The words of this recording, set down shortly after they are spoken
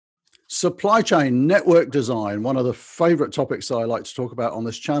Supply chain network design, one of the favorite topics that I like to talk about on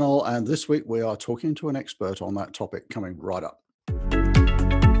this channel. And this week we are talking to an expert on that topic coming right up.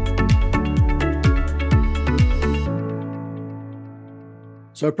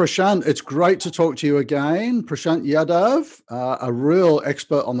 So Prashant, it's great to talk to you again. Prashant Yadav, a real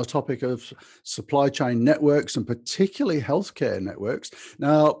expert on the topic of supply chain networks and particularly healthcare networks.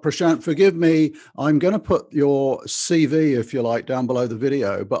 Now, Prashant, forgive me, I'm going to put your CV, if you like, down below the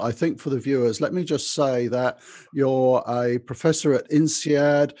video, but I think for the viewers, let me just say that you're a professor at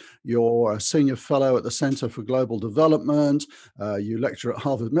INSEAD, you're a senior fellow at the Center for Global Development, you lecture at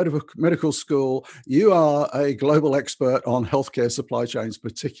Harvard Medical School, you are a global expert on healthcare supply chains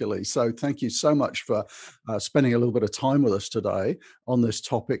particularly. So thank you so much for spending a little bit of time with us today on this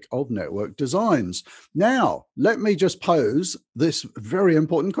topic of network designs. Now, let me just pose this very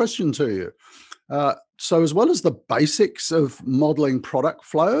important question to you. So as well as the basics of modeling product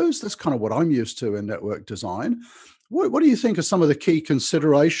flows, that's kind of what I'm used to in network design. What do you think are some of the key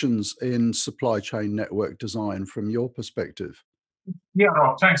considerations in supply chain network design from your perspective? Yeah,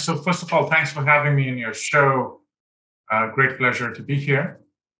 Rob, thanks. So first of all, thanks for having me in your show. Great pleasure to be here.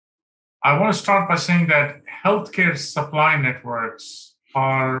 I want to start by saying that healthcare supply networks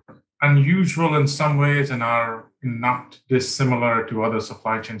are unusual in some ways and are not dissimilar to other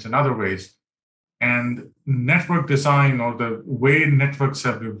supply chains in other ways. And network design, or the way networks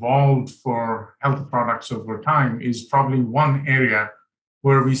have evolved for health products over time, is probably one area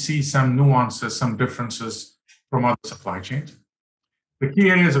where we see some nuances, some differences from other supply chains. The key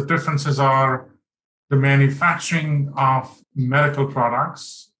areas of differences are the manufacturing of medical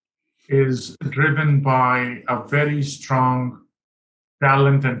products is driven by a very strong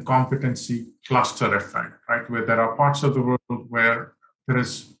talent and competency cluster effect, right? Where there are parts of the world where there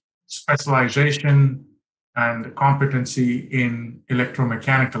is specialization and competency in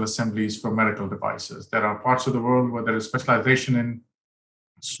electromechanical assemblies for medical devices. There are parts of the world where there is specialization in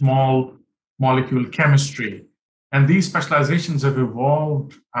small molecule chemistry. And these specializations have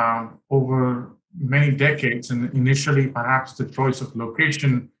evolved over many decades. And initially, perhaps the choice of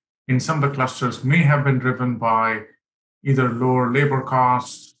location in some of the clusters may have been driven by either lower labor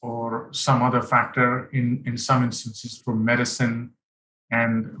costs or some other factor in some instances for medicine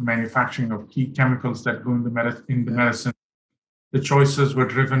and manufacturing of key chemicals that go into medicine. The choices were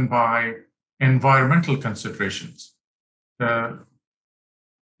driven by environmental considerations. The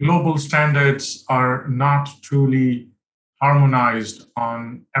global standards are not truly harmonized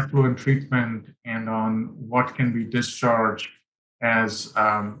on effluent treatment and on what can be discharged as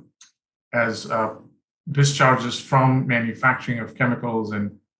discharges from manufacturing of chemicals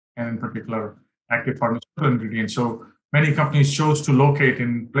and in particular active pharmaceutical ingredients. So many companies chose to locate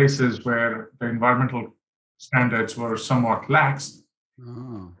in places where the environmental standards were somewhat lax.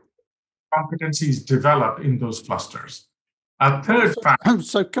 Competencies developed in those clusters. A third factor.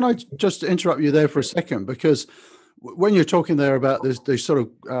 So can I just interrupt you there for a second? Because when you're talking there about these sort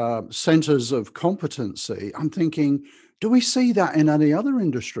of centers of competency, I'm thinking, do we see that in any other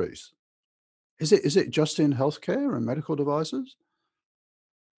industries? Is it just in healthcare and medical devices?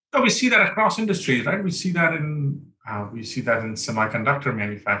 So we see that across industries, right? We see that in semiconductor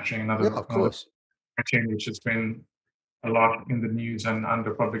manufacturing and other of course, chain, which has been a lot in the news and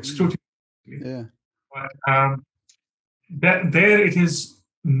under public scrutiny. Yeah, but there it is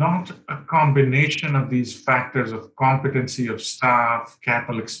not a combination of these factors of competency of staff,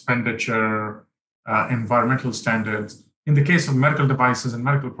 capital expenditure, environmental standards. In the case of medical devices and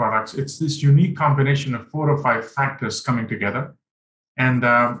medical products, it's this unique combination of 4 or 5 factors coming together. And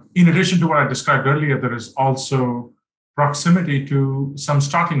in addition to what I described earlier, there is also proximity to some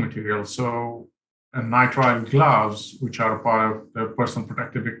starting materials. So nitrile gloves, which are a part of the personal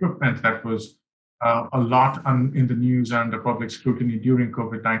protective equipment that was a lot in the news and the public scrutiny during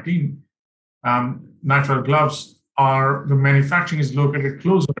COVID-19. Nitrile gloves the manufacturing is located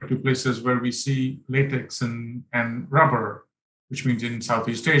closer to places where we see latex and rubber, which means in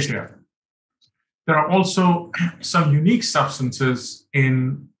Southeast Asia. There are also some unique substances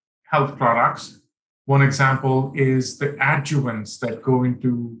in health products. One example is the adjuvants that go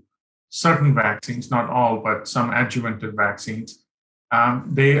into certain vaccines, not all, but some adjuvanted vaccines.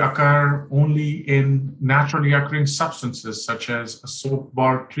 They occur only in naturally occurring substances, such as a soap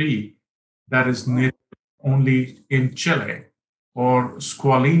bark tree that is native only in Chile, or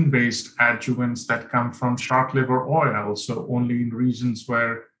squalene-based adjuvants that come from shark liver oil, so only in regions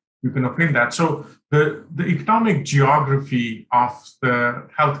where you can obtain that. So the economic geography of the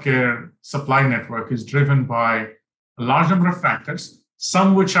healthcare supply network is driven by a large number of factors,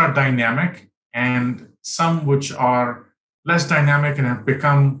 some which are dynamic and some which are less dynamic and have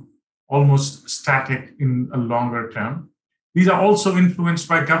become almost static in a longer term. These are also influenced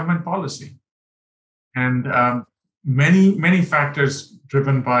by government policy and many factors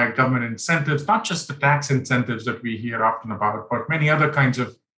driven by government incentives, not just the tax incentives that we hear often about, but many other kinds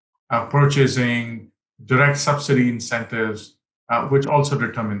of purchasing, direct subsidy incentives, which also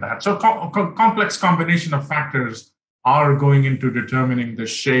determine that. So complex combination of factors are going into determining the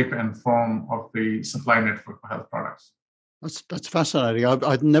shape and form of the supply network for health products. That's fascinating.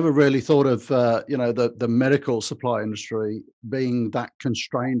 I'd never really thought of the medical supply industry being that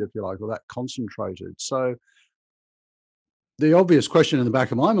constrained, if you like, or that concentrated. So the obvious question in the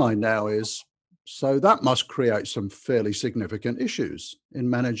back of my mind now is, so that must create some fairly significant issues in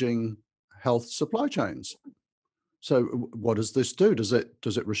managing health supply chains. So what does this do? Does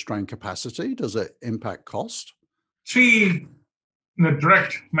it restrain capacity? Does it impact cost? Three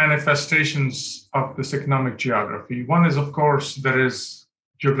direct manifestations of this economic geography. One is, of course, there is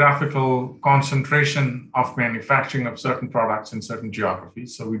geographical concentration of manufacturing of certain products in certain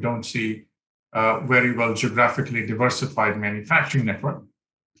geographies. So we don't see very well geographically diversified manufacturing network.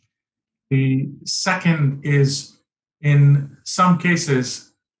 The second is, in some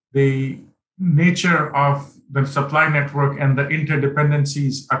cases, the nature of the supply network and the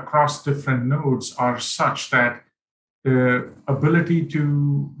interdependencies across different nodes are such that the ability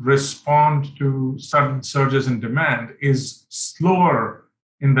to respond to sudden surges in demand is slower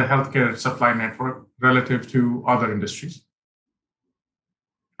in the healthcare supply network relative to other industries.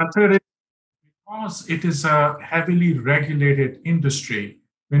 The third is, because it is a heavily regulated industry,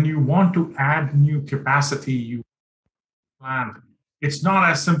 when you want to add new capacity, you plan. It's not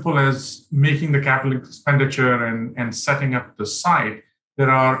as simple as making the capital expenditure and setting up the site.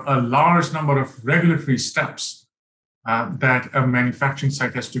 There are a large number of regulatory steps that a manufacturing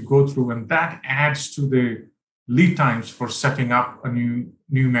site has to go through, and that adds to the lead times for setting up a new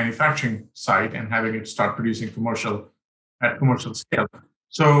manufacturing site and having it start producing at commercial scale.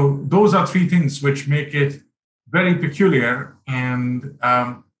 So those are three things which make it very peculiar and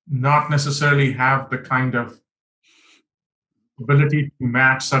not necessarily have the kind of ability to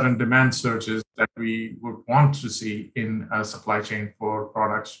match sudden demand surges that we would want to see in a supply chain for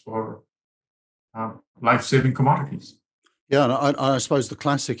products for life-saving commodities. Yeah, and I suppose the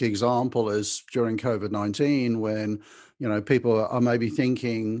classic example is during COVID-19 when, people are maybe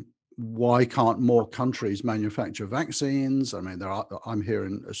thinking, why can't more countries manufacture vaccines? I mean, I'm here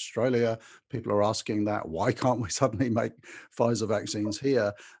in Australia. People are asking that. Why can't we suddenly make Pfizer vaccines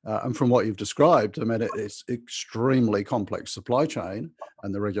here? And from what you've described, I mean, it's extremely complex supply chain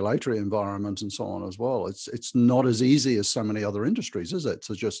and the regulatory environment and so on as well. It's not as easy as so many other industries, is it,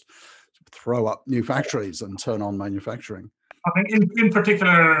 to just throw up new factories and turn on manufacturing? I think in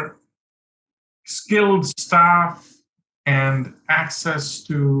particular, skilled staff and access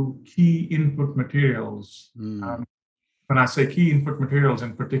to key input materials. When I say key input materials,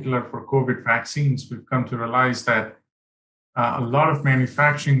 in particular for COVID vaccines, we've come to realize that a lot of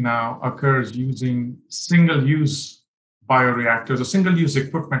manufacturing now occurs using single-use bioreactors or single-use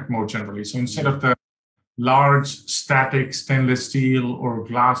equipment more generally. So instead of the large static stainless steel or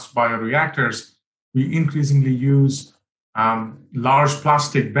glass bioreactors, we increasingly use large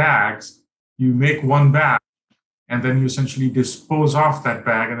plastic bags. You make one bag, and then you essentially dispose off that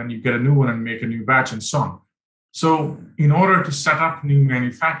bag, and then you get a new one and make a new batch and so on. So in order to set up new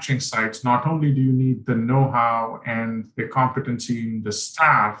manufacturing sites, not only do you need the know-how and the competency in the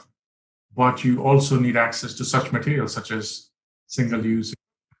staff, but you also need access to such materials such as single-use.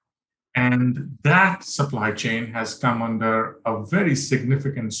 And that supply chain has come under a very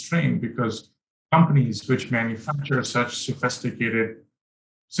significant strain because companies which manufacture such sophisticated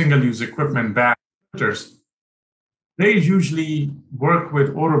single-use equipment bag filters, they usually work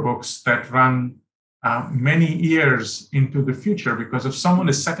with order books that run many years into the future, because if someone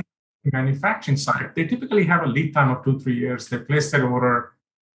is setting up a manufacturing site, they typically have a lead time of 2-3 years. They place their order,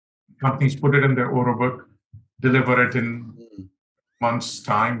 companies put it in their order book, deliver it in months'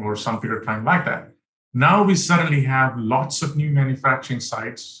 time or some period of time like that. Now we suddenly have lots of new manufacturing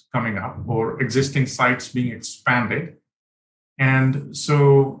sites coming up or existing sites being expanded. And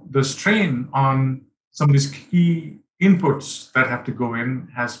so the strain on some of these key inputs that have to go in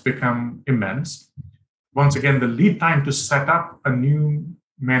has become immense. Once again, the lead time to set up a new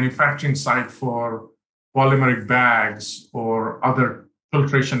manufacturing site for polymeric bags or other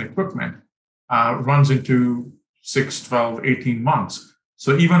filtration equipment runs into 6, 12, 18 months.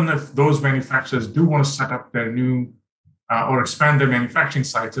 So even if those manufacturers do want to set up their new or expand their manufacturing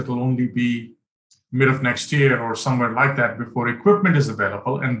sites, it'll only be mid of next year or somewhere like that before equipment is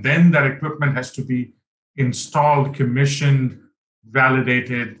available. And then that equipment has to be installed, commissioned,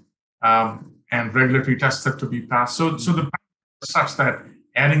 validated, and regulatory tests have to be passed. So the is such that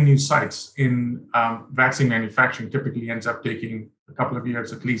adding new sites in vaccine manufacturing typically ends up taking a couple of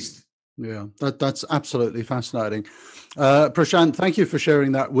years at least. Yeah, that's absolutely fascinating. Prashant, thank you for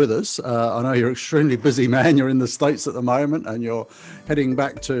sharing that with us. I know you're an extremely busy man. You're in the States at the moment, and you're heading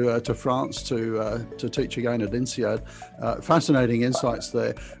back to France to teach again at INSEAD. Fascinating insights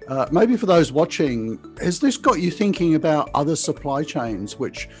there. Maybe for those watching, has this got you thinking about other supply chains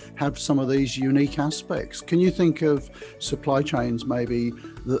which have some of these unique aspects? Can you think of supply chains maybe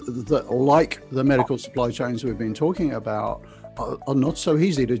that like the medical supply chains we've been talking about, are not so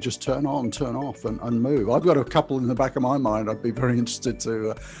easy to just turn on, turn off, and move? I've got a couple in the back of my mind. I'd be very interested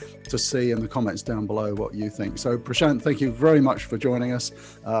to see in the comments down below what you think. So Prashant, thank you very much for joining us.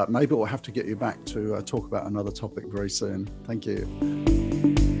 Maybe we'll have to get you back to talk about another topic very soon. Thank you.